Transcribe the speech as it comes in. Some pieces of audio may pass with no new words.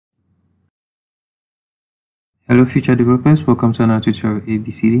Hello future developers, welcome to another tutorial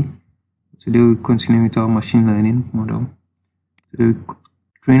ABCD. Today we continue with our machine learning model. Today we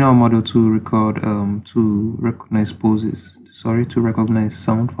train our model to recognize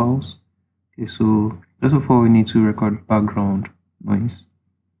sound files. Okay, so first of all we need to record background noise.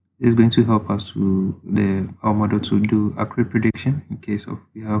 This is going to help us our model to do accurate prediction in case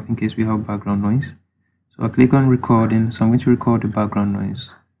we have background noise. So I click on recording, so I'm going to record the background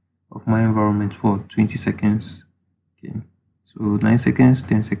noise of my environment for 20 seconds. Okay, so 9 seconds,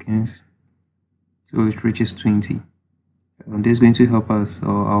 10 seconds, so it reaches 20. This is going to help us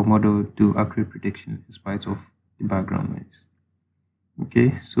or our model do accurate prediction in spite of the background noise.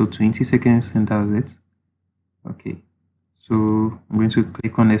 Okay, so 20 seconds and that's it. Okay, so I'm going to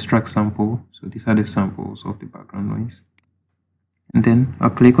click on extract sample. So these are the samples of the background noise, and then I'll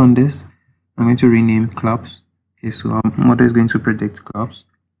click on this. I'm going to rename claps. Okay, so our model is going to predict claps.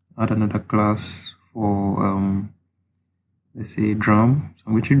 Add another class for let's say drum. So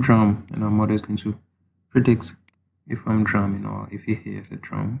I'm going to drum, and our model is going to predict if I'm drumming or if it hears a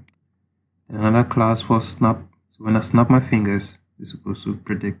drum. And another class for snap. So when I snap my fingers, it's supposed to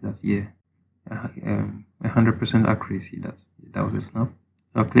predict that 100% accuracy that was a snap.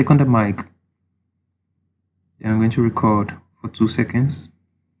 So I'll click on the mic. Then I'm going to record for 2 seconds.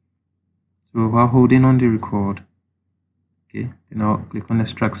 So while holding on the record, okay, then I'll click on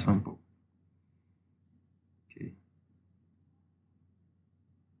extract sample. Okay,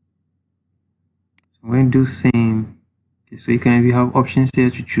 so I'm going to do same. Okay, so you have options here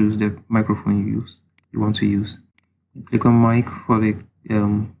to choose the microphone you want to use. You click on mic for the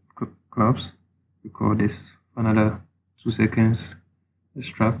claps. Record this for another 2 seconds.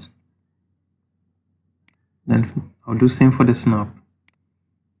 Extract. Then I'll do same for the snap.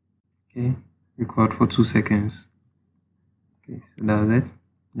 Okay, record for 2 seconds. Okay, so that's it.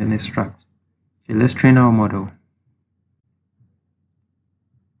 Then extract. Okay, let's train our model.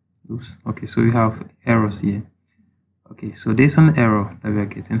 Oops. Okay, so we have errors here. Okay, so there's an error that we are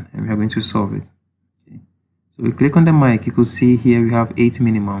getting, and we are going to solve it. Okay, so we click on the mic. You could see here we have 8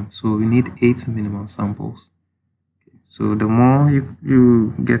 minimum, so we need 8 minimum samples. Okay, so the more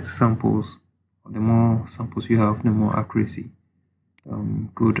you get samples, or the more samples you have, the more accuracy,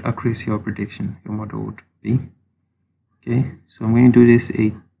 good accuracy or prediction your model would be. Okay, so I'm going to do this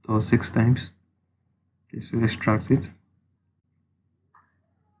 8 or 6 times. Okay, so extract it.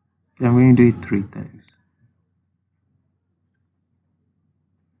 Okay, I'm going to do it 3 times.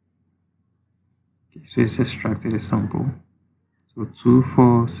 Okay, so it's extracted a sample. So 2,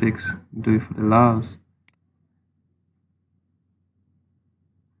 4, 6. Do it for the last.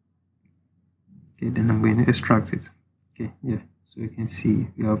 Okay, then I'm going to extract it. Okay, yeah. So you can see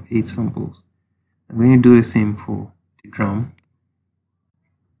we have 8 samples. I'm going to do the same for the drum.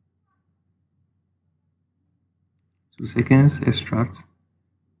 2 seconds, extract.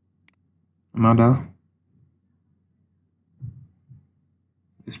 Another.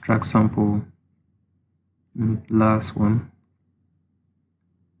 Extract sample. Last one.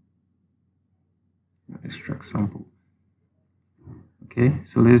 Extract sample. Okay,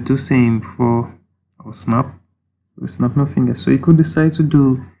 so let's do same for our snap. We snap no finger. So you could decide to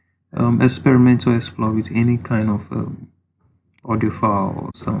do experiment or explore with any kind of audio file or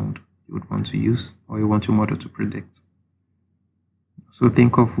sound you would want to use or you want your model to predict. So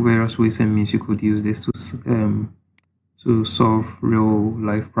think of various ways and means you could use this to solve real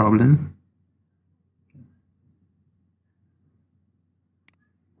life problem.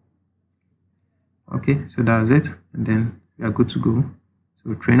 Okay, so that's it, and then we are good to go.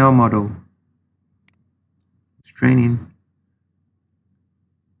 So train our model. It's training.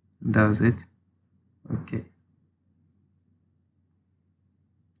 That's it. Okay.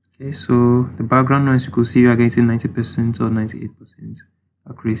 Okay, so the background noise, you could see you are getting 90% or 98%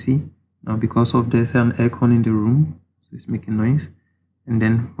 accuracy. Now because of there's an aircon in the room, so it's making noise. And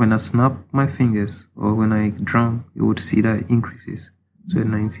then when I snap my fingers or when I drum, you would see that it increases to a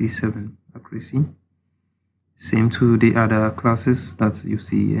 97 accuracy. Same to the other classes that you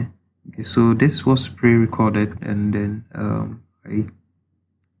see here. Okay, so this was pre-recorded, and then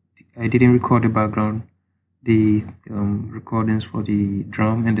I didn't record the background, the recordings for the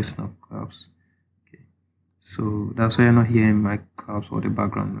drum and the snap claps. Okay, so that's why you're not hearing my claps or the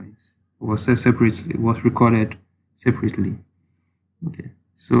background noise. It was separate. It was recorded separately. Okay,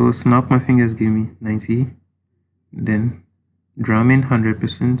 so snap my fingers give me 90, then drumming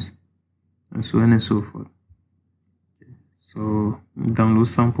 100%, and so on and so forth. Okay, so download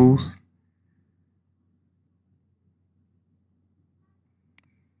samples.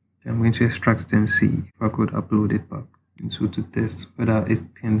 I'm going to extract it and see if I could upload it back into to test whether it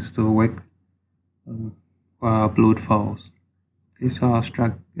can still work upload files. Okay, so I'll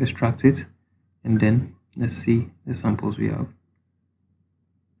extract it, and then let's see the samples we have.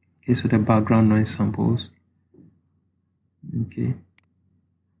 Okay, so the background noise samples.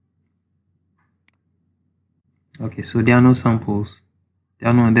 Okay, so there are no samples.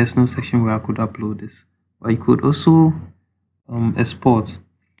 There's no section where I could upload this. But you could also export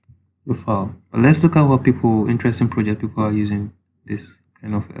your file. But let's look at what interesting project people are using this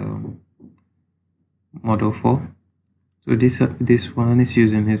kind of model for. So this one is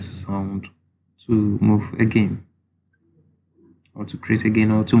using his sound to move a game, or to create a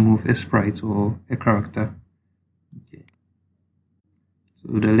game, or to move a sprite or a character. Okay. So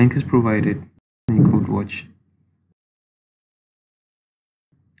the link is provided, and you could watch.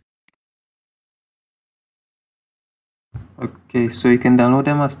 Okay, so you can download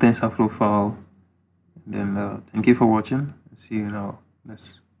them as TensorFlow file. Then thank you for watching. See you in our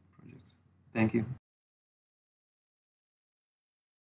next project. Thank you.